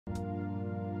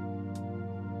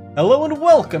Hello and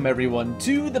welcome everyone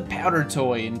to the Powder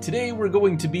Toy, and today we're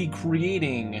going to be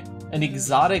creating an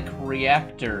exotic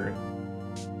reactor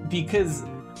because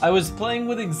I was playing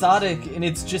with exotic and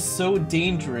it's just so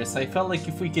dangerous. I felt like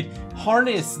if we could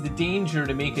harness the danger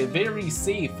to make a very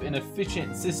safe and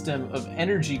efficient system of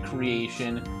energy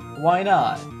creation, why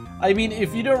not? I mean,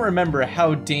 if you don't remember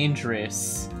how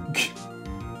dangerous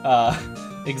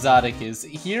exotic is,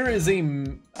 here is a...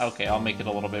 Okay, I'll make it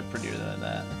a little bit prettier than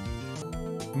that.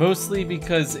 Mostly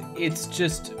because it's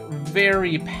just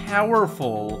very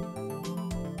powerful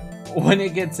when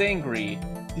it gets angry.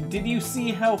 Did you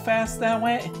see how fast that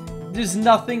went? There's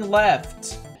nothing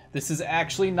left. This is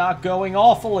actually not going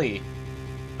awfully.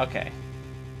 Okay,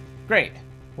 great.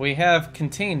 We have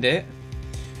contained it.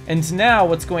 And now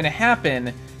what's going to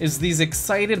happen is these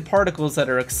excited particles that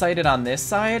are excited on this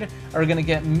side are going to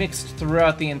get mixed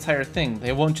throughout the entire thing.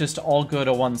 They won't just all go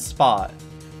to one spot.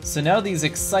 So now these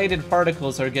excited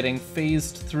particles are getting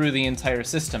phased through the entire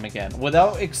system again,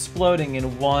 without exploding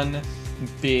in one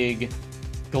big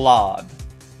glob.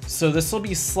 So this will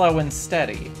be slow and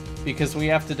steady, because we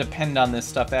have to depend on this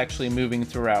stuff actually moving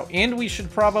throughout. And we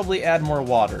should probably add more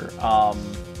water.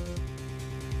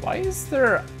 Why is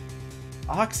there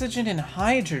oxygen and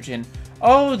hydrogen?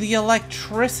 Oh, the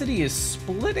electricity is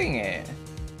splitting it.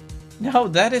 No,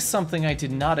 that is something I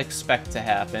did not expect to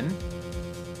happen.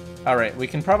 Alright, we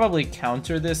can probably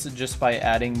counter this just by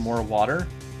adding more water.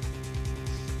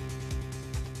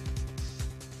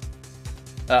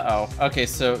 Uh-oh. Okay,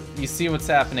 so you see what's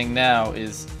happening now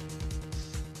is...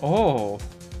 Oh.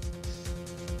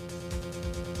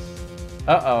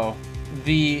 Uh-oh.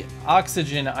 The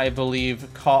oxygen, I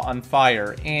believe, caught on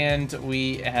fire, and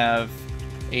we have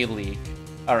a leak.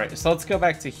 Alright, so let's go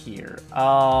back to here.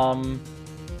 How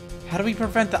do we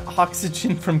prevent the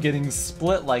oxygen from getting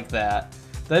split like that?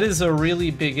 That is a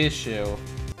really big issue.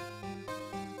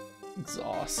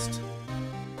 Exhaust.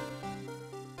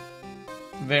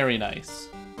 Very nice.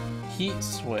 Heat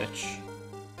switch.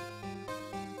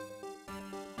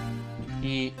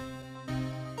 Heat.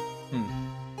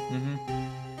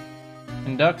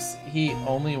 Conducts heat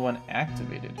only when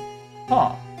activated.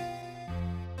 Huh.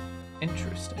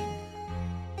 Interesting.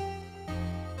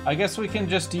 I guess we can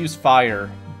just use fire.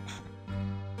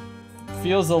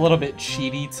 Feels a little bit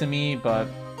cheaty to me, but,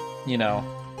 you know,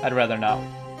 I'd rather not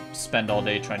spend all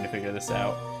day trying to figure this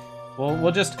out.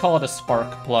 We'll just call it a spark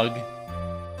plug.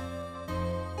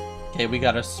 Okay, we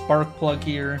got a spark plug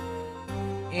here.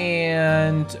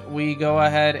 And we go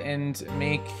ahead and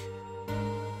make...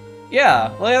 Yeah,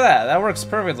 look at that. That works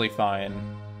perfectly fine.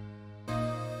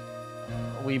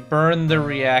 We burn the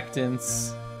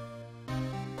reactants.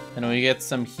 And we get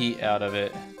some heat out of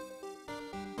it.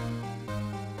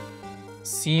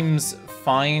 Seems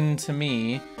fine to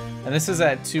me. And this is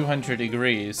at 200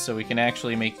 degrees, so we can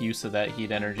actually make use of that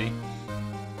heat energy.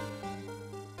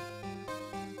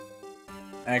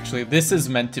 Actually, this is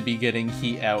meant to be getting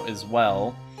heat out as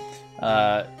well.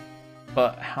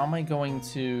 But how am I going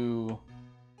to...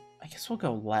 I guess we'll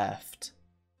go left.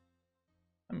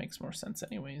 That makes more sense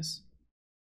anyways.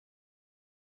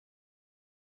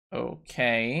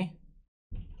 Okay.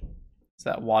 Is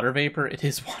that water vapor? It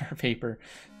is water vapor.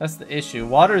 That's the issue.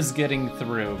 Water is getting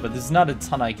through, but there's not a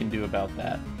ton I can do about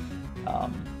that.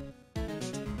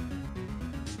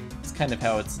 It's kind of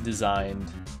how it's designed.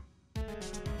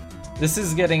 This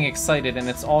is getting excited, and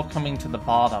it's all coming to the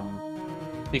bottom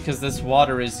because this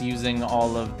water is using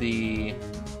all of the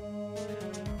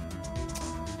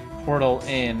portal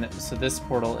in, so this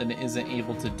portal in isn't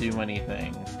able to do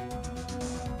anything.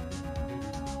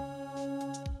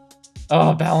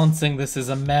 Oh, balancing this is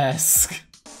a mess.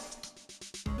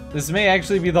 This may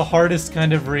actually be the hardest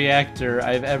kind of reactor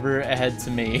I've ever had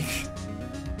to make.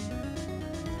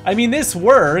 I mean, this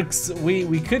works.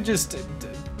 We could just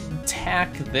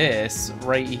tack this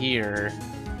right here.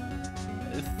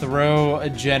 Throw a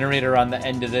generator on the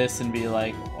end of this and be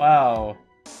like, wow,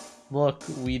 look,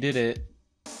 we did it.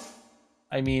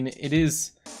 I mean, it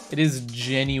is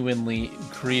genuinely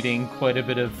creating quite a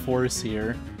bit of force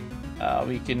here.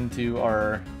 We can do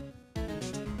our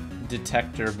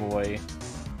detector boy,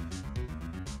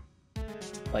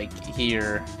 like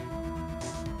here,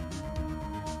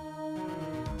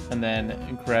 and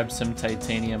then grab some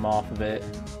titanium off of it.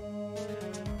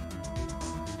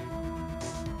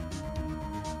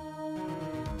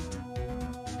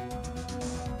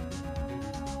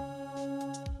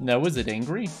 No, is it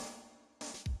angry?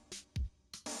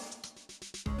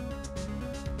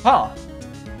 Huh.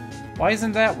 Why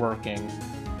isn't that working?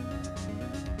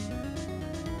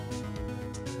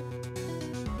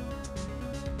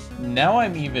 Now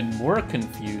I'm even more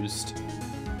confused.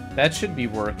 That should be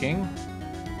working.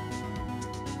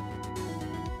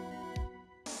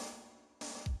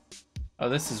 Oh,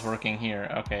 this is working here.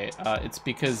 Okay, it's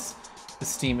because the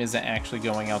steam isn't actually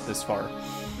going out this far.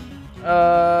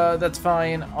 That's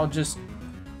fine. I'll just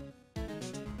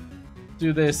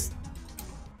do this.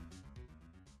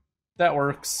 That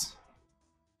works.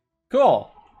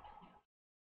 Cool.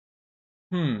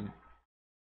 The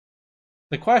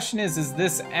question is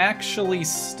this actually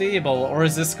stable, or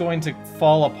is this going to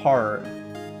fall apart?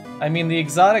 I mean, the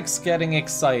exotic's getting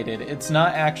excited. It's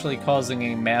not actually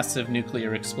causing a massive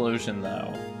nuclear explosion,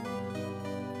 though.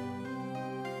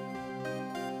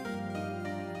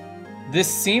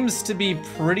 This seems to be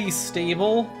pretty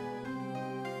stable.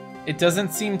 It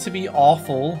doesn't seem to be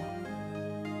awful.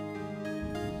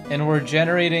 And we're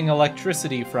generating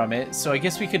electricity from it, so I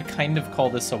guess we could kind of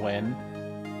call this a win.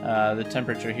 The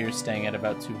temperature here is staying at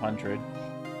about 200.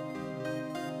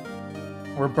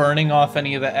 We're burning off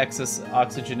any of the excess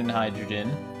oxygen and hydrogen.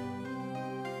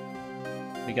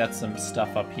 We got some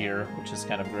stuff up here, which is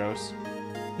kind of gross.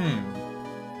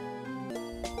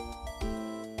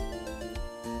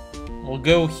 We'll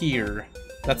go here.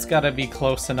 That's gotta be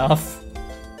close enough.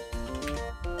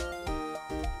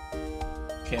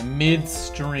 Okay,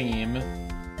 midstream,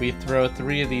 we throw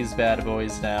 3 of these bad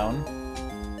boys down,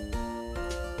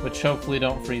 which hopefully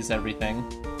don't freeze everything.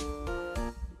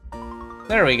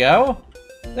 There we go!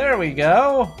 There we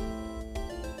go!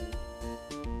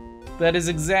 That is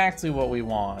exactly what we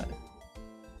want.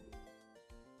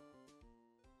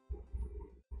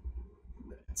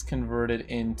 It's converted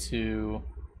into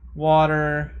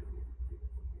water.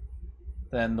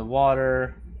 Then the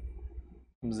water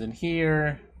comes in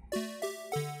here.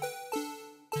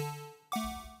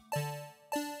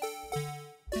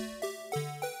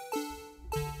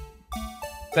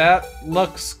 That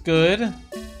looks good,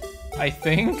 I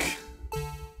think.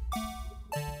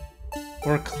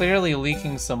 We're clearly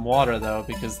leaking some water, though,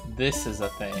 because this is a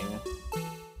thing.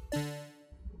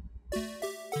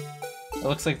 It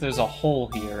looks like there's a hole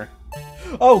here.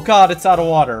 Oh god, it's out of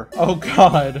water! Oh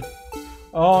god!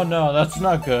 Oh no, that's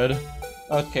not good.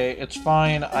 Okay, it's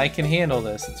fine. I can handle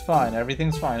this. It's fine.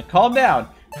 Everything's fine. Calm down!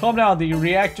 Calm down. The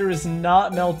reactor is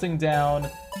not melting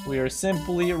down. We are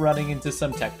simply running into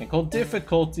some technical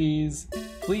difficulties.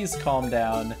 Please calm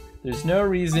down. There's no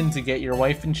reason to get your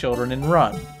wife and children and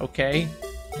run, okay?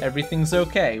 Everything's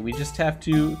okay. We just have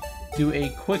to do a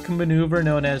quick maneuver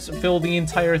known as fill the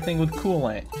entire thing with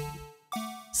coolant.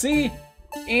 See?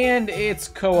 And it's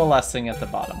coalescing at the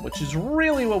bottom, which is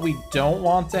really what we don't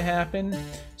want to happen.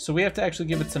 So we have to actually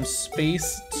give it some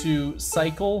space to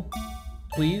cycle.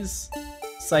 Please?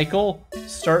 Cycle?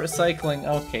 Start cycling.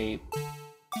 Okay.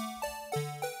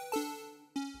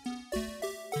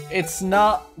 It's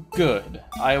not good.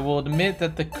 I will admit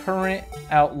that the current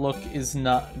outlook is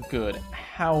not good.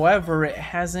 However, it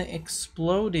hasn't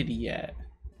exploded yet.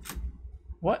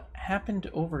 What happened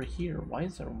over here? Why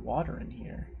is there water in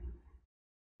here?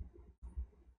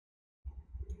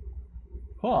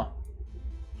 Huh.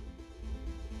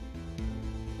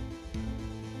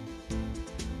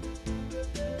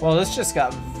 Well, this just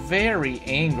got very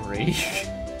angry.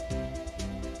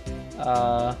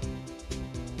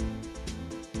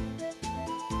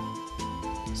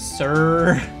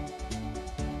 Sir.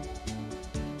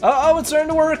 Oh, it's starting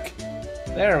to work!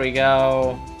 There we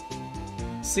go.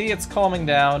 See, it's calming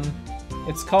down.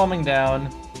 It's calming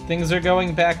down. Things are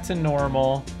going back to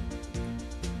normal.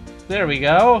 There we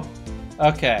go.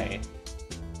 Okay.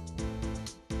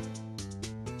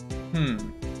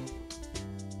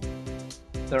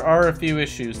 There are a few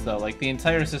issues, though. Like, the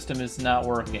entire system is not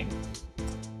working.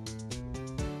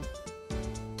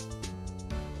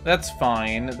 That's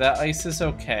fine. That ice is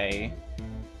okay.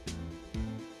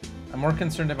 I'm more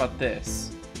concerned about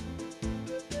this.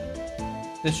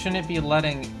 This shouldn't be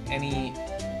letting any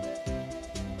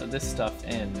of this stuff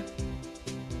in.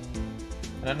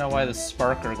 I don't know why the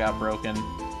sparker got broken.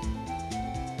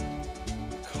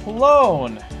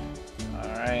 Clone!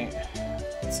 Alright.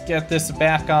 Let's get this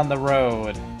back on the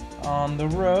road. On the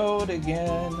road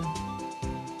again.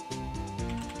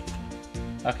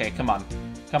 Okay, come on.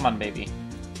 Come on, baby.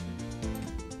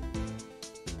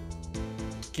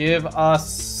 Give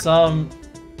us some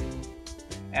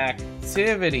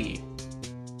activity.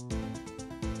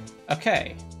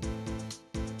 Okay.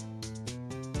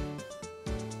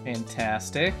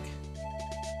 Fantastic.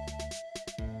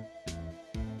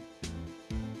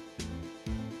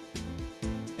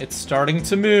 It's starting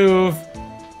to move.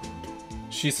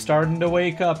 She's starting to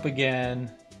wake up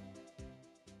again.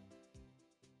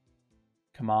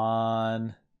 Come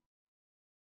on.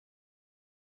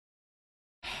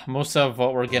 Most of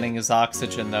what we're getting is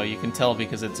oxygen, though. You can tell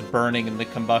because it's burning in the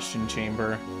combustion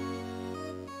chamber.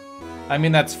 I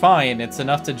mean, that's fine. It's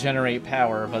enough to generate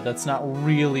power, but that's not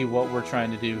really what we're trying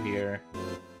to do here.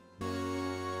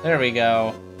 There we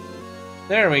go.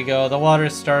 There we go. The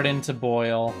water's starting to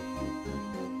boil.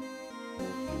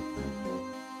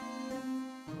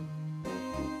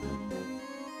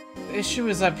 The issue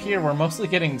is up here. We're mostly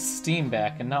getting steam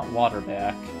back and not water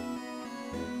back.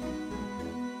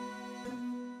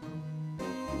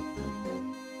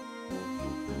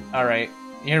 Alright,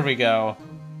 here we go.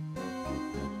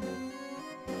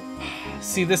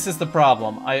 See, this is the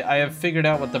problem. I have figured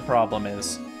out what the problem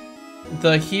is.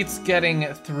 The heat's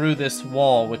getting through this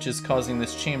wall, which is causing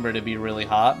this chamber to be really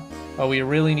hot. What we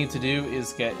really need to do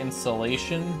is get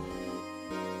insulation.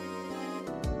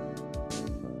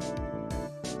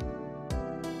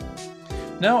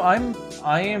 No,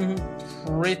 I am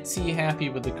pretty happy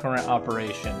with the current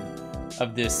operation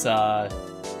of this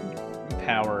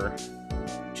power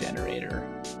generator.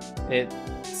 It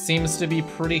seems to be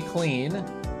pretty clean.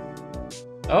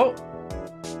 Oh!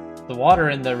 The water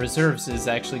in the reserves is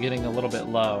actually getting a little bit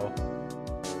low.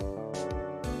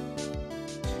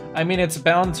 I mean, it's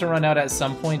bound to run out at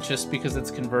some point just because it's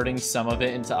converting some of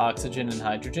it into oxygen and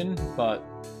hydrogen, but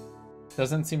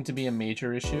doesn't seem to be a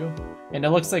major issue. And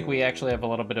it looks like we actually have a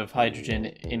little bit of hydrogen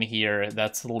in here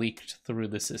that's leaked through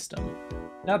the system.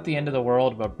 Not the end of the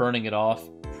world, but burning it off,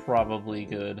 probably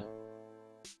good.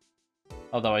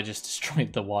 Although I just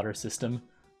destroyed the water system.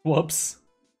 Whoops.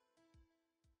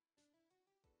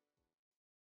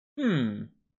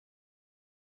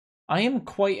 I am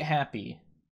quite happy.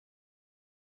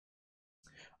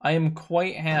 I am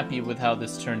quite happy with how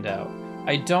this turned out.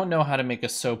 I don't know how to make a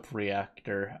soap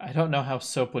reactor. I don't know how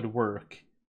soap would work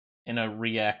in a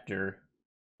reactor.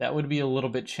 That would be a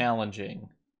little bit challenging.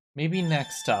 Maybe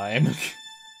next time.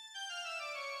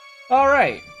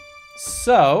 Alright,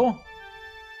 so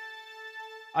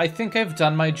I think I've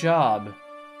done my job,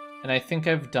 and I think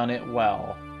I've done it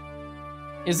well.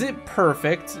 Is it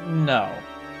perfect? No.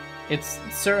 It's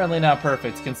certainly not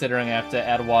perfect considering I have to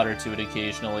add water to it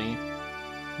occasionally,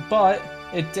 but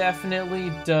it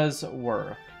definitely does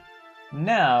work.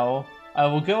 Now, I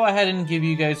will go ahead and give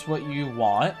you guys what you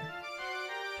want.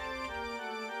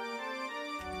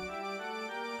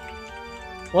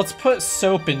 Let's put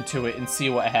soap into it and see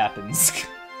what happens.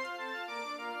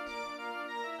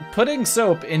 Putting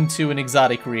soap into an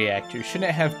exotic reactor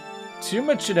shouldn't have too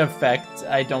much an effect,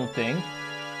 I don't think.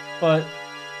 But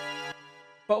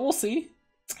we'll see.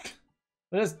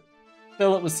 Let's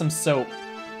fill it with some soap.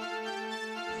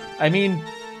 I mean,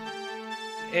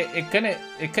 it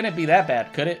couldn't be that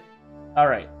bad, could it?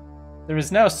 Alright. There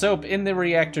is now soap in the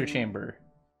reactor chamber.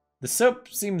 The soap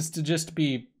seems to just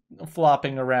be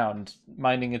flopping around,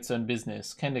 minding its own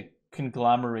business, kind of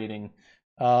conglomerating.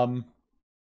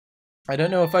 I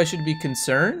don't know if I should be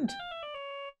concerned.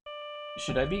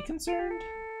 Should I be concerned?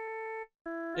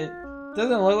 It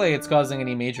doesn't look like it's causing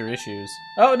any major issues.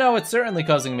 Oh no, it's certainly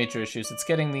causing major issues. It's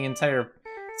getting the entire...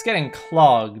 It's getting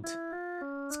clogged.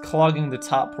 It's clogging the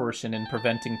top portion and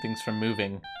preventing things from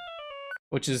moving,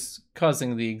 which is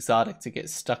causing the exotic to get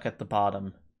stuck at the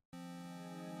bottom.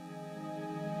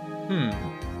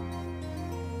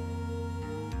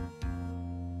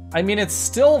 I mean, it's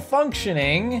still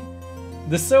functioning.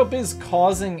 The soap is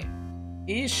causing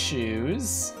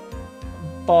issues,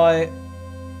 but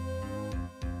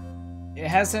it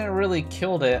hasn't really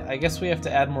killed it. I guess we have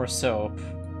to add more soap.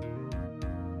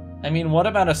 I mean, what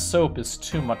amount of soap is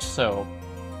too much soap?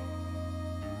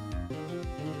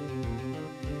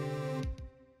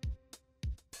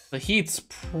 The heat's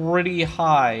pretty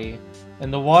high,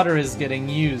 and the water is getting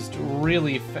used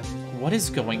really fast. What is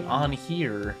going on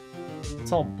here?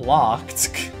 It's all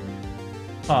blocked.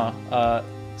 Huh,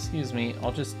 excuse me,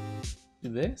 I'll just do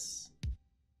this.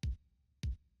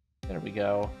 There we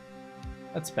go.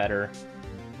 That's better.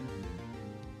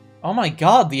 Oh my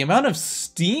god, the amount of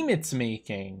steam it's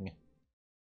making!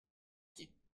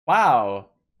 Wow,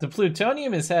 the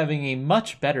plutonium is having a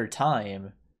much better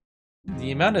time.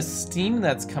 The amount of steam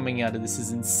that's coming out of this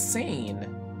is insane.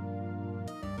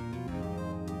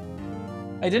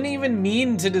 I didn't even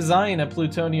mean to design a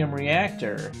plutonium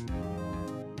reactor,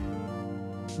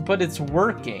 but it's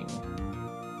working.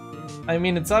 I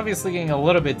mean, it's obviously getting a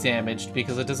little bit damaged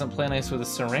because it doesn't play nice with a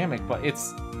ceramic, but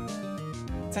it's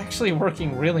actually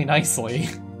working really nicely.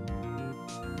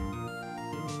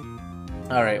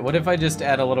 Alright, what if I just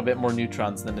add a little bit more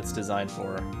neutrons than it's designed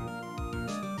for?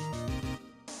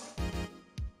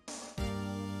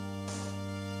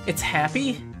 It's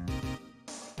happy?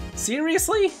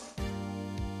 Seriously?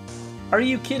 Are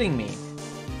you kidding me?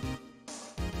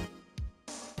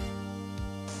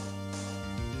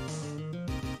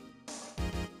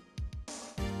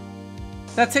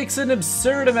 That takes an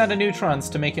absurd amount of neutrons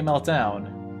to make it melt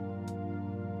down.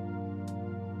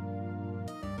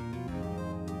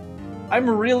 I'm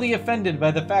really offended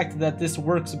by the fact that this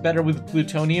works better with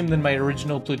plutonium than my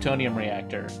original plutonium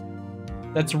reactor.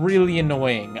 That's really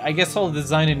annoying. I guess I'll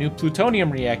design a new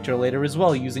plutonium reactor later as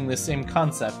well using the same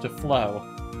concept of flow.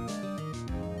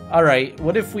 Alright,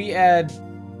 what if we add...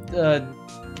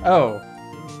 oh.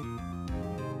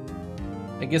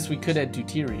 I guess we could add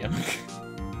deuterium.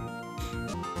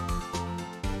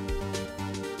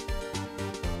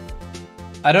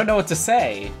 I don't know what to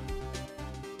say.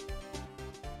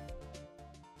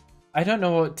 I don't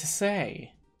know what to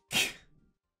say.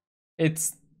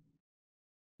 It's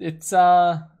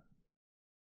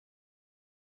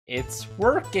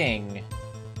working.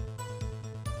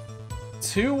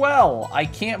 Too well. I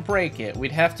can't break it.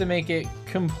 We'd have to make it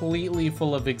completely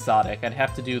full of exotic. I'd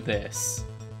have to do this.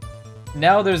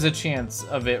 Now there's a chance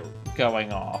of it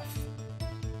going off.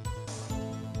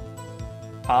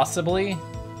 Possibly?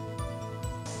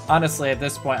 Honestly, at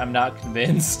this point, I'm not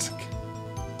convinced.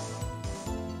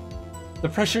 The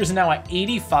pressure is now at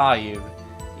 85,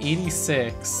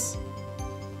 86,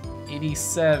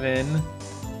 87.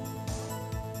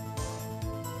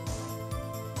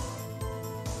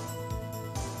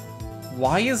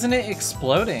 Why isn't it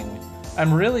exploding?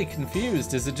 I'm really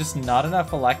confused. Is it just not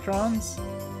enough electrons?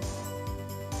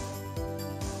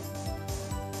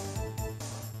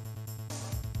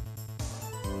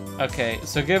 Okay,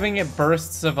 so giving it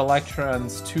bursts of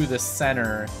electrons to the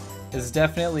center is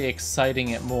definitely exciting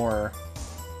it more.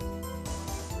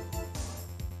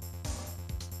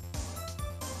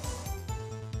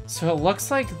 So it looks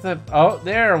like the... Oh,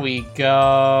 there we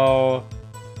go.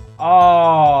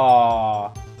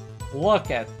 Oh, look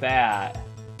at that.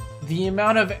 The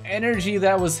amount of energy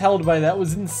that was held by that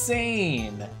was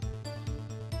insane.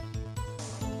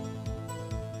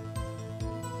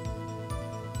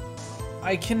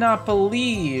 I cannot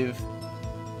believe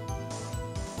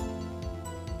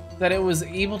that it was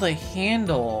able to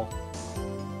handle.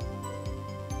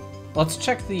 Let's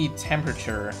check the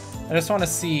temperature. I just want to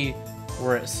see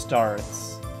where it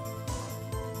starts.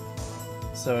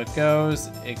 So it goes,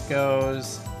 it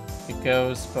goes, it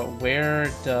goes, but where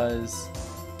does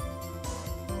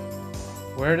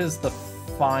the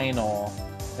final?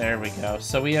 There we go.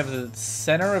 So we have the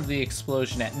center of the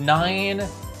explosion at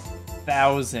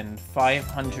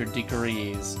 9,500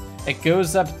 degrees. It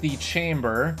goes up the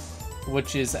chamber,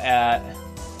 which is at...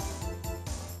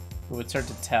 Ooh, it's hard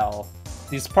to tell.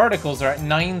 These particles are at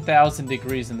 9,000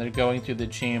 degrees and they're going through the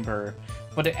chamber.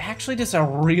 But it actually does a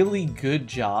really good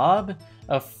job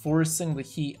of forcing the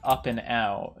heat up and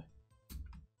out.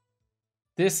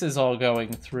 This is all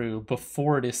going through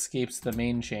before it escapes the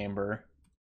main chamber.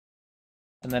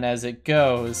 And then as it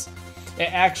goes,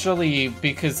 it actually,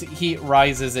 because heat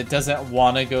rises, it doesn't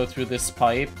want to go through this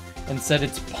pipe. Instead,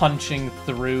 it's punching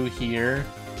through here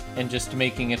and just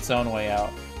making its own way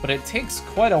out. But it takes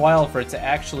quite a while for it to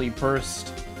actually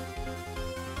burst.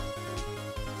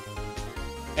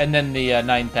 And then the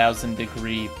 9,000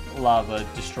 degree lava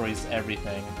destroys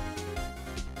everything.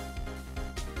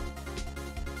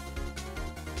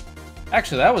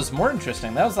 Actually, that was more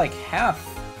interesting. That was like half.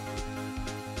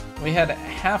 We had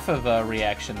half of a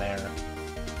reaction there.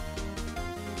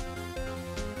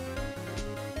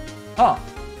 Huh.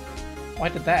 Why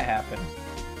did that happen?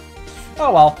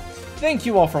 Oh well. Thank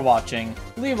you all for watching.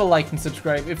 Leave a like and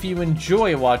subscribe if you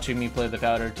enjoy watching me play the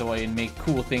powder toy and make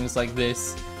cool things like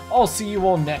this. I'll see you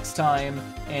all next time,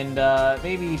 and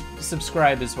maybe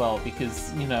subscribe as well,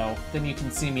 because, you know, then you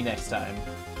can see me next time.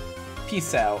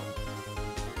 Peace out.